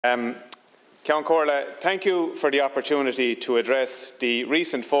Ceann Comhairle, thank you for the opportunity to address the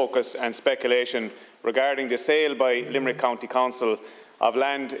recent focus and speculation regarding the sale by Limerick County Council of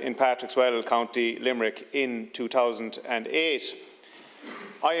land in Patrickswell, County Limerick in 2008.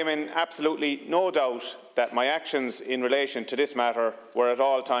 I am in absolutely no doubt that my actions in relation to this matter were at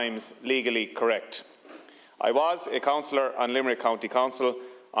all times legally correct. I was a councillor on Limerick County Council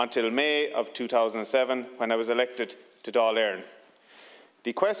until May of 2007, when I was elected to Dáil.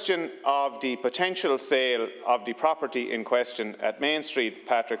 The question of the potential sale of the property in question at Main Street,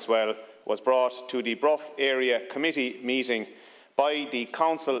 Patrickswell, was brought to the Brough Area Committee meeting by the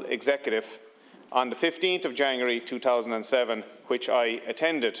Council Executive on the 15th of January 2007, which I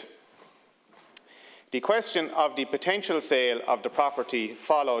attended. The question of the potential sale of the property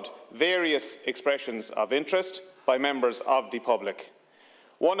followed various expressions of interest by members of the public.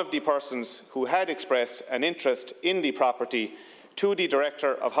 One of the persons who had expressed an interest in the property to the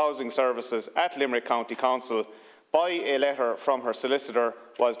Director of Housing Services at Limerick County Council by a letter from her solicitor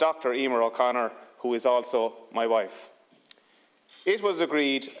was Dr. Eimear O'Connor, who is also my wife. It was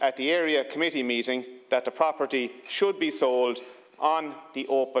agreed at the area committee meeting that the property should be sold on the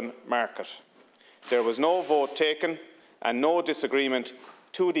open market. There was no vote taken and no disagreement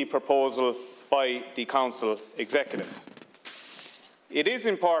to the proposal by the Council Executive. It is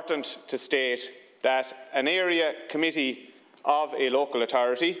important to state that an area committee of a local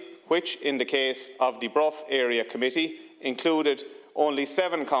authority, which in the case of the Brough Area Committee included only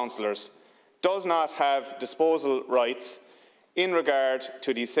 7 councillors, does not have disposal rights in regard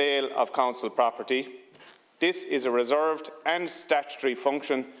to the sale of council property. This is a reserved and statutory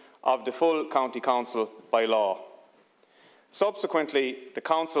function of the full County Council by law. Subsequently, the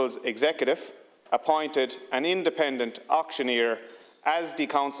Council's executive appointed an independent auctioneer as the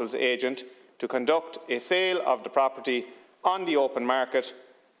Council's agent to conduct a sale of the property on the open market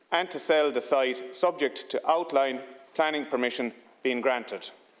and to sell the site subject to outline planning permission being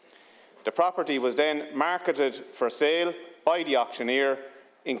granted. The property was then marketed for sale by the auctioneer,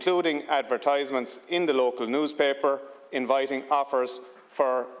 including advertisements in the local newspaper inviting offers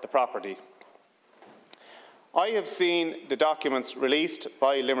for the property. I have seen the documents released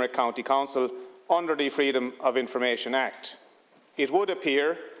by Limerick County Council under the Freedom of Information Act. It would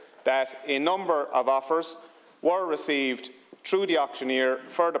appear that a number of offers were received through the auctioneer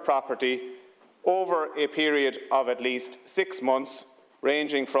for the property over a period of at least 6 months,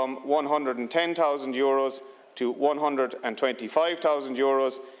 ranging from €110,000 to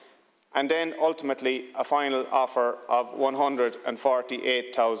 €125,000, and then ultimately a final offer of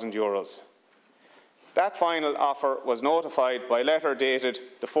 €148,000. That final offer was notified by letter dated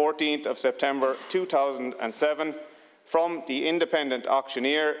the 14th of September 2007 from the independent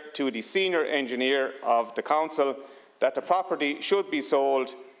auctioneer to the senior engineer of the council that the property should be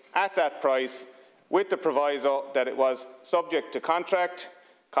sold at that price, with the proviso that it was subject to contract,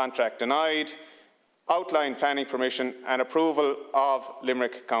 contract denied, outline planning permission and approval of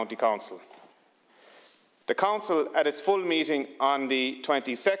Limerick County Council. The Council, at its full meeting on the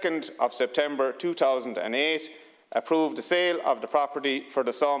 22nd of September 2008, approved the sale of the property for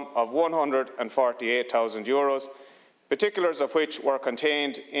the sum of €148,000, particulars of which were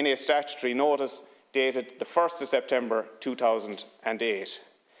contained in a statutory notice dated the 1st of September 2008.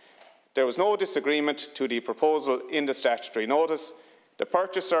 There was no disagreement to the proposal in the statutory notice. The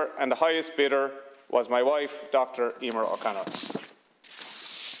purchaser and the highest bidder was my wife, Dr. Eimear O'Connor.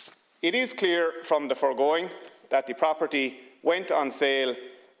 It is clear from the foregoing that the property went on sale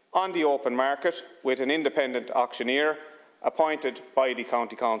on the open market with an independent auctioneer appointed by the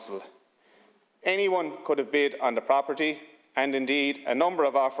County Council. Anyone could have bid on the property, and indeed a number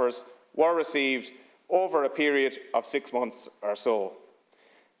of offers were received over a period of 6 months or so.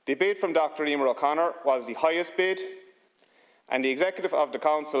 The bid from Dr. Eimear O'Connor was the highest bid, and the executive of the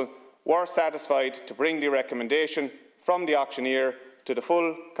council were satisfied to bring the recommendation from the auctioneer to the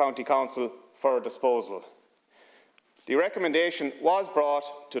full County Council for disposal. The recommendation was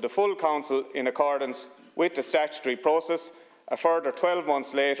brought to the full council in accordance with the statutory process a further 12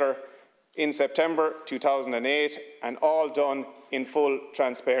 months later in September 2008, and all done in full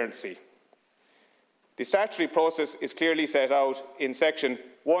transparency. The statutory process is clearly set out in section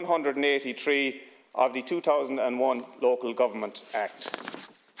 183 of the 2001 Local Government Act.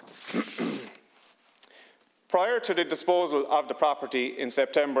 Prior to the disposal of the property in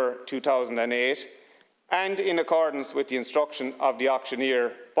September 2008, and in accordance with the instruction of the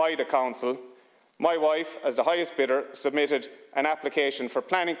auctioneer by the Council, my wife, as the highest bidder, submitted an application for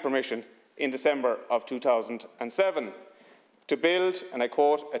planning permission in December of 2007 to build, and I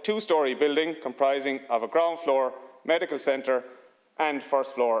quote, a 2-storey building comprising of a ground floor medical centre and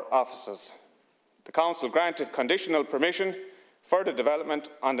first floor offices. The Council granted conditional permission for the development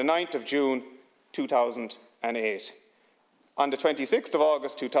on the 9th of June 2008. On the 26th of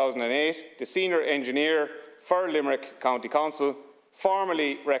August 2008, the Senior Engineer for Limerick County Council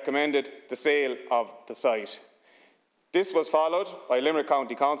formally recommended the sale of the site. This was followed by Limerick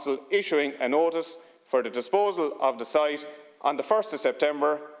County Council issuing a notice for the disposal of the site on the 1st of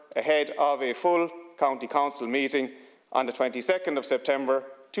September ahead of a full County Council meeting on the 22nd of September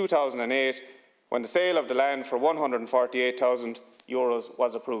 2008, when the sale of the land for €148,000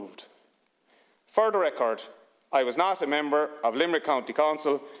 was approved. For the record, I was not a member of Limerick County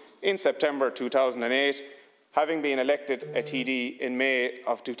Council in September 2008, having been elected a TD in May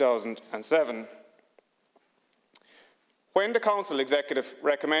of 2007. When the Council Executive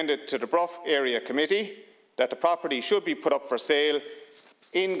recommended to the Bruff Area Committee that the property should be put up for sale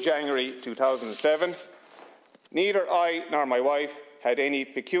in January 2007, neither I nor my wife had any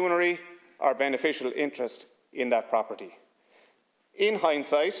pecuniary or beneficial interest in that property. In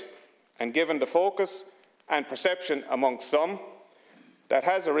hindsight, and given the focus and perception amongst some that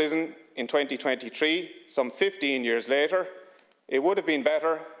has arisen in 2023, some 15 years later, it would have been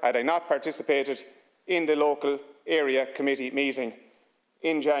better had I not participated in the local area committee meeting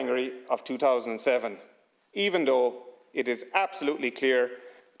in January of 2007, even though it is absolutely clear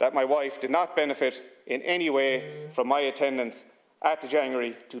that my wife did not benefit in any way from my attendance at the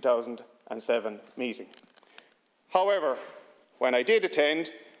January 2007 meeting. However, when I did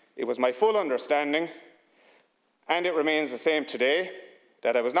attend, it was my full understanding, and it remains the same today,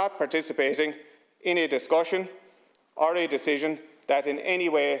 that I was not participating in a discussion or a decision that in any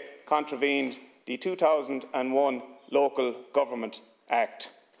way contravened the 2001 Local Government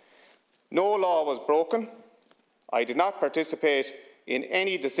Act. No law was broken. I did not participate in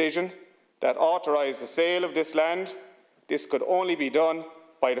any decision that authorised the sale of this land. This could only be done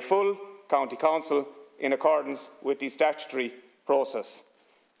by the full County Council in accordance with the statutory process.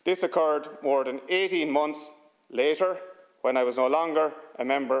 This occurred more than 18 months later, when I was no longer a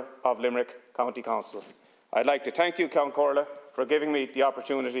member of Limerick County Council. I'd like to thank you, Count Corla, for giving me the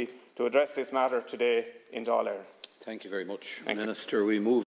opportunity to address this matter today in Dáil. Thank you very much, Minister. We move